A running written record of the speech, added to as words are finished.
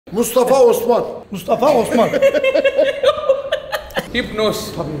Mustafa Osman. Mustafa Osman. Hipnoz.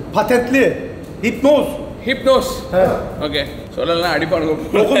 Patentli. Hipnoz. Hipnoz. Okay. Söyle lan adipan.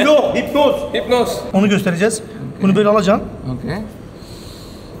 Lokum yok. Hipnoz. Hipnoz. Onu göstereceğiz. Bunu böyle alacaksın. Okay.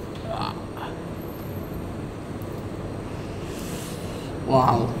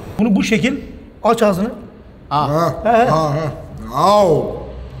 Wow. Bunu bu şekil aç ağzını. Au.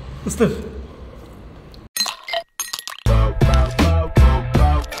 Isır.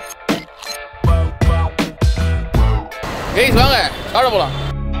 Guys, வாங்க சாப்பிட போலாம்.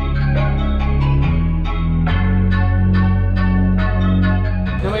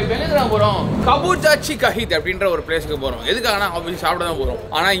 நம்ம இப்போ எங்க போறோம்? Kaburgacı Cahit அப்படின்ற ஒரு பிளேஸ்க்கு போறோம். எதுக்காகனா ஆப்வியஸ்லி சாப்பிட தான் போறோம்.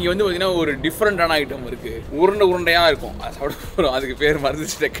 ஆனா இங்க வந்து பாத்தீங்கன்னா ஒரு டிஃபரண்டான ஐட்டம் இருக்கு. உருண்டையா இருக்கும். அது சாப்பிட போறோம். அதுக்கு பேர்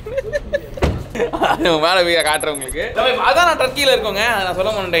மறந்துச்சு. மேலே போய் காட்டுறேன் உங்களுக்கு. நம்ம அதானா டர்க்கியில் இருக்கோங்க. நான்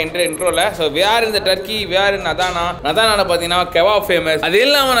சொல்ல மாட்டேன் இன்ட்ரோல. ஸோ வேர் இந்த டர்க்கி வேர் இந்த அதானால பார்த்தீங்கன்னா கெபாப் ஃபேமஸ். அது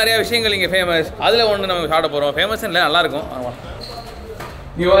இல்லாமல் நிறைய விஷயங்கள் இங்கே ஃபேமஸ். அதில் ஒன்று நம்ம சாப்பிட போகிறோம். ஃபேமஸ் இல்லை, நல்லா இருக்கும்.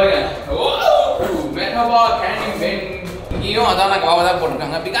 இங்கேயும் அதானா கபாப் தான்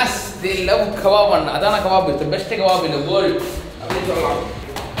போட்டிருக்காங்க. Because they love kebab. அதானா kebab is the best kebab in the world அப்படின்னு சொல்லலாம்.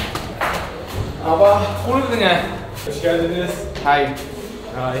 அப்பா குளிருதுங்க. Hi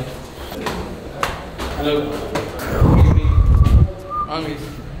hi. ஹலோ.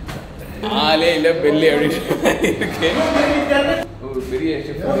 ஆளே இல்லை பெல்லி அப்படின்னு இருக்கு. ஒரு பெரிய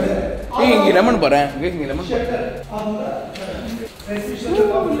ஷெஃப். இங்கே லெமன் பாரு. இங்கே லெமன்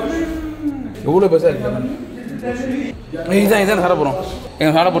எவ்வளோ பெருசாக இருக்கு லெமன். இதான் சாப்பிட போகிறோம்.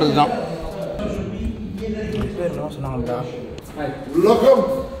 எங்கள் சாப்பிட போகிறது தான். பேர் என்ன சொன்னாங்கடா?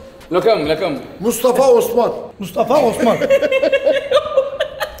 Locum. Lakkam. Mustafa Osman. Mustafa Osman.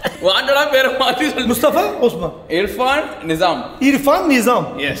 வாண்டடா பேர் மாத்தி சொல்லு. Mustafa Osman. Irfan Nizam. Irfan Nizam.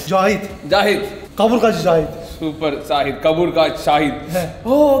 Yes. Cahit. Kaburgacı Cahit. Super Cahit. Kaburgacı Cahit.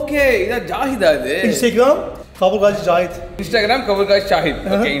 Okay, இது ஜாஹித் அது. Instagram Kaburgacı Cahit. Instagram Kaburgacı Cahit.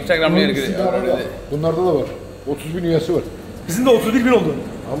 Okay, Instagram'da இருக்குது. Bunlarda da var. 30.000 üyesi var. Bizim de 31.000 oldu.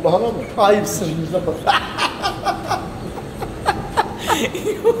 Allah'ına mı? Ayıpsın. İçinizden bak.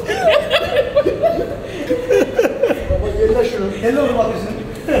 Baba yerine şunu. Hello bakıyorsun.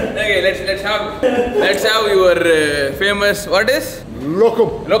 Okay, let's have your famous what is? Locum.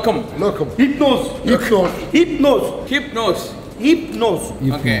 Hipnoz.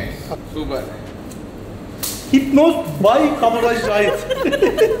 Okay, super. Hipnoz by Kaburgacı Cahit.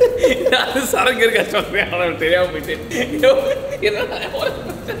 அது சரக்கு இருக்க சொல்றேன். அவனுக்கு தெரியாம போயிட்டு.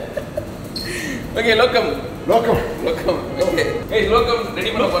 Okay, locum. Okay. Hey, locum ready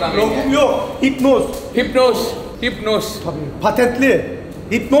பண்ண போறாங்க. Lokum yok. Hipnoz. Patentli.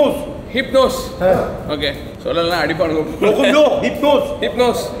 Hipnoz. Okay. சொல்லலாம் அடிப்பானுங்க. Lokum yok.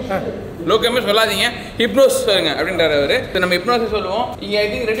 Hipnoz. லோக்கமே சொல்லாதீங்க, ஹிப்னோஸ் சொல்லுங்க அப்படின்றாரு அவரு. நம்ம ஹிப்னோஸ் சொல்லுவோம். இங்க ஐ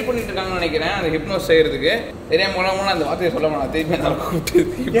திங்க் ரெடி பண்ணிட்டு இருக்காங்கன்னு நினைக்கிறேன் அந்த ஹிப்னோஸ் செய்யறதுக்கு. தெரியாம போனா அந்த வார்த்தையை சொல்ல வேணாம். திருப்பி அந்த கூப்பிட்டு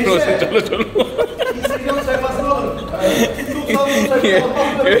ஹிப்னோஸ் சொல்லுவோம்.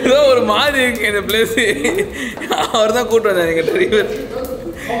 ஏதோ ஒரு மாதிரி இருக்கு இந்த பிளேஸ். அவர் தான் கூப்பிட்டு வந்தார் எங்க டிரைவர்.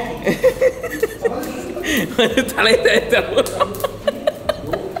 தலை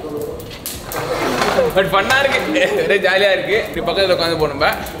பட் ஃபன்னா இருக்கு, ஒரே ஜாலியாக இருக்கு. இப்படி பக்கத்தில் உட்காந்து போனோம்ப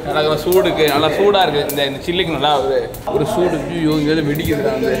நல்லா சூடுக்கு நல்லா சூடாக இருக்கு. இந்த சில்லுக்கு நல்லா ஒரு சூடு. ஐயோ இங்கே வெடிக்குது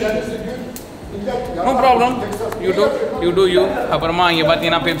வந்து. நோ ப்ராப்ளம், யூ டூ அப்புறமா இங்கே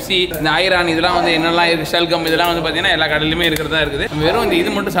பார்த்தீங்கன்னா பெப்சி, இந்த ஐரான் இதெல்லாம் வந்து என்னெல்லாம் இருக்குது, ஷெல்கம் இதெல்லாம் வந்து பார்த்தீங்கன்னா எல்லா கடையிலுமே இருக்கிறதா இருக்குது. வெறும் இந்த இது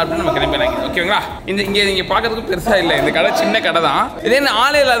மட்டும் சாப்பிட்டு நம்ம கிளம்பிடலாம். ஓகேங்களா? இங்கே பார்க்கறதுக்கு பெருசாக இல்லை. இந்த கடை சின்ன கடை தான். இதே என்ன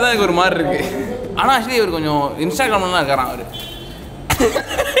ஆளே இல்லாத தான் ஒரு மாதிரி இருக்குது. ஆனால் ஆக்சுவலி இவர் கொஞ்சம் இன்ஸ்டாகிராமில் தான் இருக்காரான் அவர்.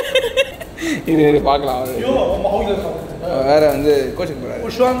 இது பார்க்கலாம். அவர் வேற வந்து கோச்சிங் போகிறாரு.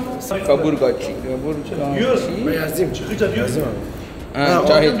 Kaburgacı.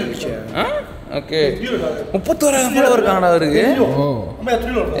 ஓகே 31,000 இருக்காங்கடா அவருக்கு.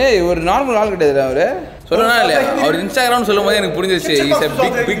 ஏய் ஒரு நார்மல் ஆள் கிடையாது அவரு. சொல்லனா இல்லையா? அவர் இன்ஸ்டாகிராம் சொல்லும் போது எனக்கு புரிஞ்சிச்சு. Is a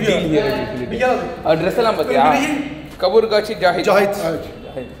big deal here. Our dress எல்லாம் பார்த்தியா? Kaburgacı Cahit.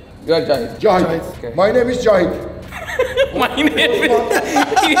 You are Cahit. Okay. My name is Cahit. My name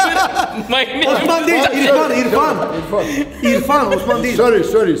Osman değil, İrfan, Osman değil.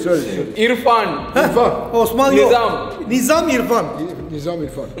 Sorry. Irfan. Osman yok. Nizam İrfan. Nizam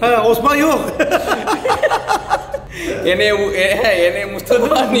İrfan. Osman yok. Ene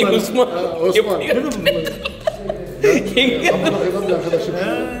Mustafa ni Osman. Osman. Arkadaşım.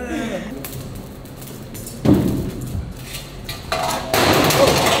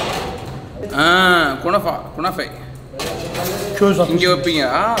 குணஃபை Köz atmış. இங்கே வைப்பீங்க.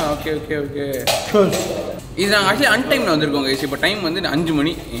 Okay Köz. இது நாங்கள் actually அன்டைமில் வந்திருக்கோம் guys. இப்போ time வந்து 5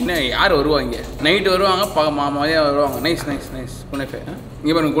 மணி. என்ன யார் வருவாங்க? நைட்டு வருவாங்க, மதியம் வருவாங்க. Nice nice nice. குனைஃபே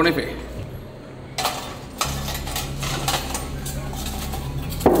இங்கே பாருங்க, குனைஃபே.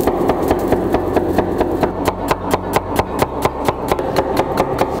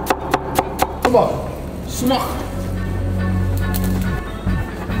 சும்மா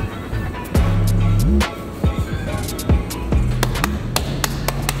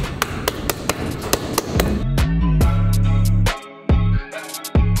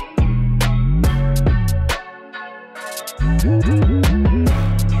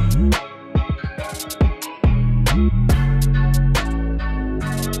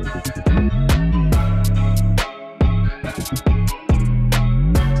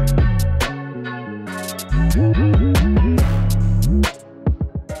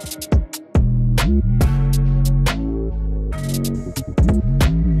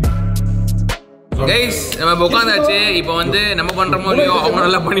கைஸ் நம்ம உட்காந்தாச்சு. இப்போ வந்து நம்ம பண்ணுறோமோ இல்லையோ அவங்க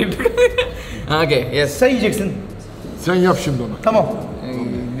நல்லா பண்ணிட்டு இருக்காங்க. Okay yes. Sen yiyeceksin. Sen yap şimdi onu. Tamam.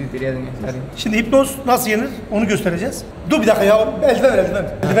 தெரியாதுங்க. சரி. Şimdi hipnoz nasıl yenir onu göstereceğiz. Dur bir dakika ya. Eldiven eldiven.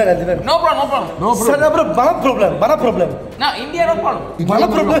 Eldiven. No problem. Sen bana problem. No, India no problem. Bana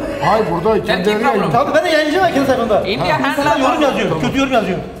problem. Hayır burada kendi Kendi problem. Tabii ben de yayıncıyım ya kendi sayfamda. India İnsanlar yorum yazıyor. Kötü yorum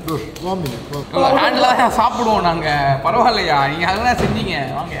yazıyor. Dur. 1 minute. Handle தான் சாப்பிடுவோம் நாங்கள். பரவாயில்லையா, நீங்கள் அதெல்லாம் செஞ்சீங்க.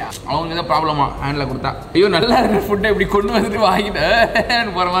 வாங்கயா. அவங்க தான் ப்ராப்ளமா ஹேண்டில் கொடுத்தா. ஐயோ நல்லா இருக்கிற ஃபுட்டை இப்படி கொண்டு வந்துட்டு வாங்கிட்டு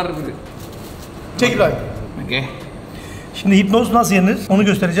போகிற மாதிரி இருக்குது. Çekil abi. Okay. Şimdi hipnoz nasıl yenir onu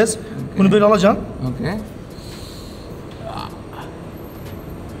göstereceğiz. Bunu böyle alacaksın. Okay.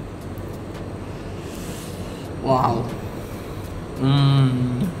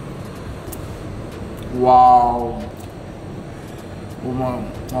 Wow. Wow.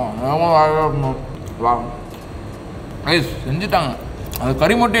 செஞ்சுட்டாங்க. அது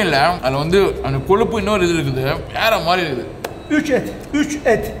கறி மட்டும் இல்லை, அதில் வந்து அந்த கொழுப்பு இன்னொரு இது இருக்குது, வேற மாதிரி இருக்குது. 3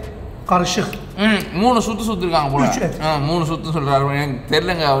 et. Karışık. 3 சுத்து சுற்றிருக்காங்க போல. 3 சுத்து சொல்கிறாரு. எனக்கு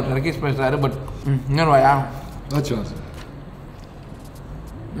தெரியலங்க, அவர் ரெக்வெஸ்ட் பேசுகிறாரு. பட் இன்னொரு வாயா. Aç ağzını.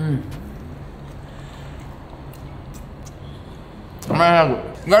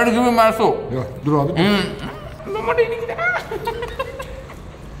 Gotta give me my soul. Ya dur abi.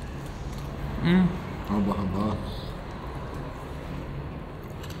 Allah Allah.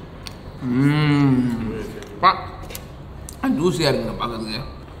 ஜூஸியாக இருக்குங்க பார்க்கறதுக்கு.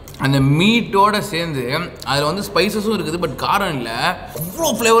 அந்த மீட்டோட சேர்ந்து அதில் வந்து ஸ்பைசஸும் இருக்குது, பட் காரம் இல்லை. அவ்வளோ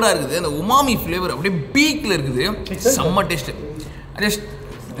ஃப்ளேவராக இருக்குது. அந்த உமாமி ஃப்ளேவர் அப்படியே பீக்கில் இருக்குது. செம்ம taste. Just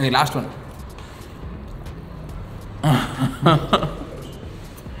lost one.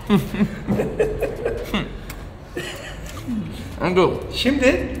 Şimdi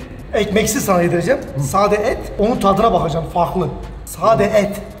ekmeksiz sana yedireceğim. Sade et. Onun tadına bakacaksın farklı. Sade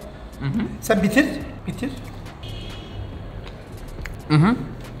et. Sen bitir.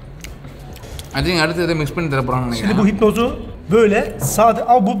 I think அடுத்து இதை மிக்ஸ் பண்ணி தர போகிறாங்க. Şimdi bu hipnozu böyle sade.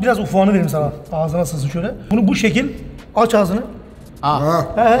 Al bu biraz ufağını vereyim sana. Ağzına sızsın şöyle. Bunu bu şekil aç ağzını.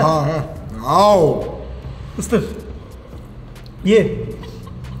 Au. Isır. Ye.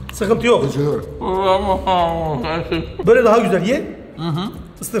 Sıkıntı yok. Böyle daha güzel ye.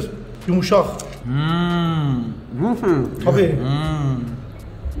 Isır. Yumuşak. Tabii.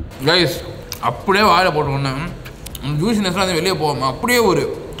 Guys அப்படியே வாயில போட்டுக்கணும். ஜூஸினஸ்லாம் அது வெளியே போகாமல் அப்படியே ஒரு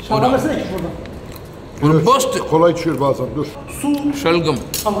Şalgam versene ki şuradan. ஒரு post. Kolay içiyor bazen dur. Su. ஷல்கம்.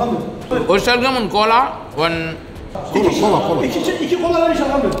 Şalgam ver. ஒரு ஷல்கம், one Cola, one Kola. İki kola ver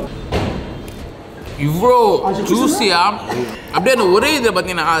şalgam ver. இவ்வளோ ஜூஸியாக அப்படியே அந்த ஒரே இதை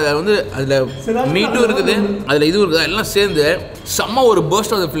பார்த்தீங்கன்னா அதில் வந்து அதில் மீட்டும் இருக்குது, அதில் இதுவும் இருக்குது, எல்லாம் சேர்ந்து செம்ம ஒரு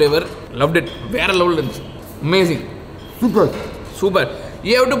first of the flavour. Loved it. வேறு லெவலில் இருந்துச்சு. அமேசிங். சூப்பர்.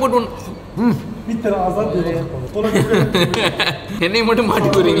 ஏ விட்டு போட்டு ஒன்று Bitti ağzından diyor. என்னை மட்டும் மாட்டி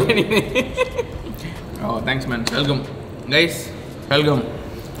போகிறீங்களே நீங்கள். ஓ thanks man. Welcome guys. Welcome.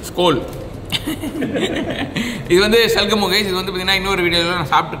 ஸ்கோல். இது வந்து சல்கமோ கைஸ். இது வந்து பார்த்தீங்கன்னா இன்னொரு வீடியோவில்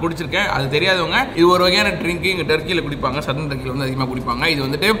நான் சாப்பிட்டு குடிச்சிருக்கேன். அது தெரியாதவங்க, இது ஒரு வகையான ட்ரிங்க்கு இங்கே டர்க்கியில் குடிப்பாங்க. சதன் டர்க்கியில் வந்து அதிகமாக குடிப்பாங்க. இது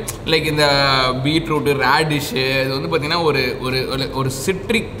வந்துட்டு லைக் இந்த பீட்ரூட்டு, ரேடிஷு, இது வந்து பார்த்தீங்கன்னா ஒரு ஒரு ஒரு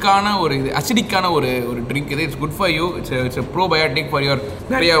சிட்ரிக்கான ஒரு இது அசிடிக்கான ஒரு ட்ரிங்க். இது it's good for you. It's probiotic for your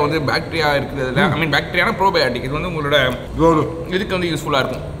நிறையா வந்து பாக்டீரியா இருக்குது அதில். ஐ மீன் பாக்டீரியான ப்ரோபயோட்டிக். இது வந்து உங்களோட இதுக்கு வந்து யூஸ்ஃபுல்லாக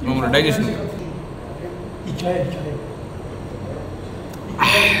இருக்கும், உங்களோட டைஜஷன்.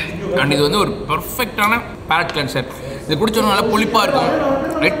 அண்ட் இது வந்து ஒரு பர்ஃபெக்டான பேலட் கிளென்சர். இது குடிச்சோன்னா நல்லா புளிப்பாக இருக்கும்,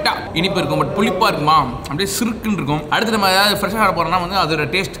 லைட்டாக இனிப்பு இருக்கும், பட் புளிப்பாக இருக்குமா அப்படியே சிறுக்குன்னு இருக்கும். அடுத்து நம்ம ஏதாவது ஃப்ரெஷ்ஷாக ஆட போகிறோம்னா வந்து அதோட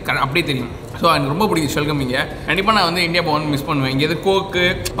டேஸ்ட் அப்படியே தெரியும். ஸோ எனக்கு ரொம்ப பிடிக்கும் ஷல்கம். இங்கே கண்டிப்பாக நான் வந்து இந்தியா போகணும்னு மிஸ் பண்ணுவேன். இங்கே எது கோக்கு,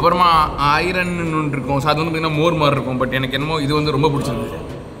 அப்புறமா ஐரன் ஒன்று இருக்கும். ஸோ அது வந்து பார்த்திங்கன்னா மோர் மாதிரி இருக்கும். பட் எனக்கு என்னமோ இது வந்து ரொம்ப பிடிச்சிருக்கு.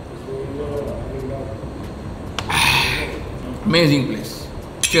 Amazing place.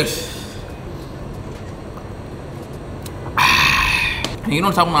 Cheers.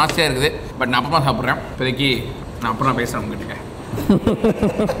 இன்னொன்று சாப்பிடணும் ஆசையாக இருக்குது. பட் நான் அப்புறமா சாப்பிட்றேன். இப்போதைக்கு நான் அப்புறம் பேசுகிறேன் உங்ககிட்ட.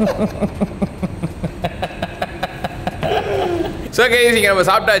 ஸோ கைஸ் இங்கே நம்ம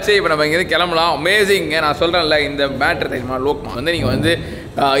சாப்பிட்டாச்சு. இப்போ நம்ம இங்கேருந்து கிளம்பலாம். அமேசிங்க. நான் சொல்கிறேன்ல இந்த பேட்டர் தெரியுமா லோக்மா வந்து நீங்கள் வந்து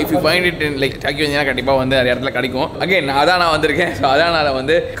if you find it in like சாக்கி வந்தீங்கன்னா கண்டிப்பாக வந்து நிறைய இடத்துல கிடைக்கும். அகைன் அதான் நான் வந்திருக்கேன். ஸோ அதானால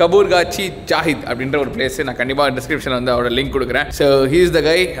வந்து கபூர்காச்சி ஜாஹித் அப்படின்ற ஒரு பிளேஸ் நான் கண்டிப்பாக டிஸ்கிரிப்ஷனில் வந்து அவரோட லிங்க் கொடுக்குறேன். ஸோ ஹீஸ் த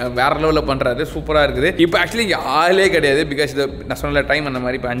கை வேற லெவலில் பண்ணுறாரு. சூப்பராக இருக்குது. இப்போ ஆக்சுவலி இங்கே ஆளே கிடையாது. பிகாஸ் இது நான் சொன்ன டைம் அந்த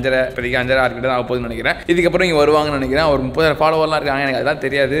மாதிரி இப்போ 5:30 இப்போதைக்கு 5:30 கிட்ட தான் ஆக போகுதுன்னு நினைக்கிறேன். இதுக்கப்புறம் இங்கே வருவாங்கன்னு நினைக்கிறேன். ஒரு 30,000 ஃபாலோவர்லாம் இருக்காங்க. எனக்கு அதெல்லாம்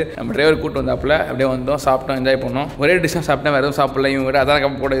தெரியாது. நம்ம டிரைவர் கூட்டு வந்தாப்புல அப்படியே வந்தோம், சாப்பிட்டோம், என்ஜாய் பண்ணோம். ஒரே டிஷ்ஷாக சாப்பிட்டேன், வேறு எதுவும் சாப்பிடல. இவங்க கூட அதான்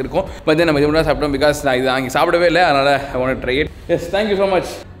கப் கூட இருக்கும். பட் நம்ம இது மட்டும் சாப்பிட்டோம். பிகாஸ் நான் இது அங்கே சாப்பிடவே இல்லை. அதனால் I want to try it. S, thank you so much.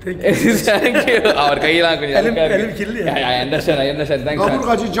 அவர் கையெல்லாம் கொஞ்சம் I understand. Thanks.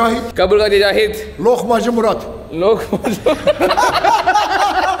 Kaburgacı Cahit. Kaburgacı Cahit. Lokmacı Murat.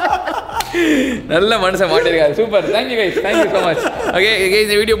 நல்ல மனுஷன் மாட்டிருக்காரு. Super. Thank you guys. Thank you so much. Okay guys,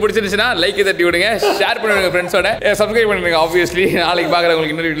 இந்த வீடியோ பிடிச்சிருந்துச்சுன்னா லைக் தட்டி விடுங்க, ஷேர் பண்ணுங்க ஃப்ரெண்ட்ஸோட, சப்ஸ்கிரைப் பண்ணுங்க. ஆப்வியஸ்லி நாளைக்கு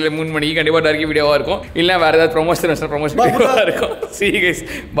பார்க்குறவங்களுக்கு இன்னொரு வீடியோவில் 3 மணிக்கு கண்டிப்பாக டர்க்கி வீடியோவாக இருக்கும். இல்லை வேறு ஏதாவது ப்ரொமோஷன் வீடியோவாக இருக்கும். See you guys.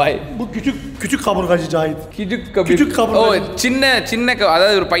 Bye. Bu küçük kaburgacı Cahit. Küçük kaburgacı. ஓ சின்ன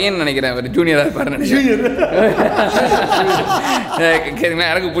அதாவது ஒரு பையன் நினைக்கிறேன். ஒரு ஜூனியராக இருப்பாரு நினைக்கிறேன்.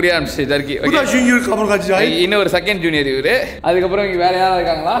 எனக்கு புரிய ஆரம்பிச்சு Turkey. Bu da junior kaburgacı Cahit. இன்னும் ஒரு செகண்ட் ஜூனியர் இவரு. அதுக்கப்புறம் இங்கே வேற யாராவது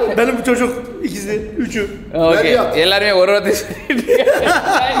இருக்காங்களா? Benim çocuk ikisi, üçü. ஓகே எல்லாருமே ஒரு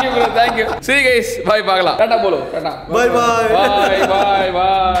thank you bro, thank you. See you guys. பாய், பார்க்கலாம். Tata polo. Tata. Bye bye.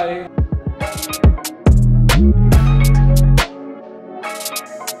 Bye.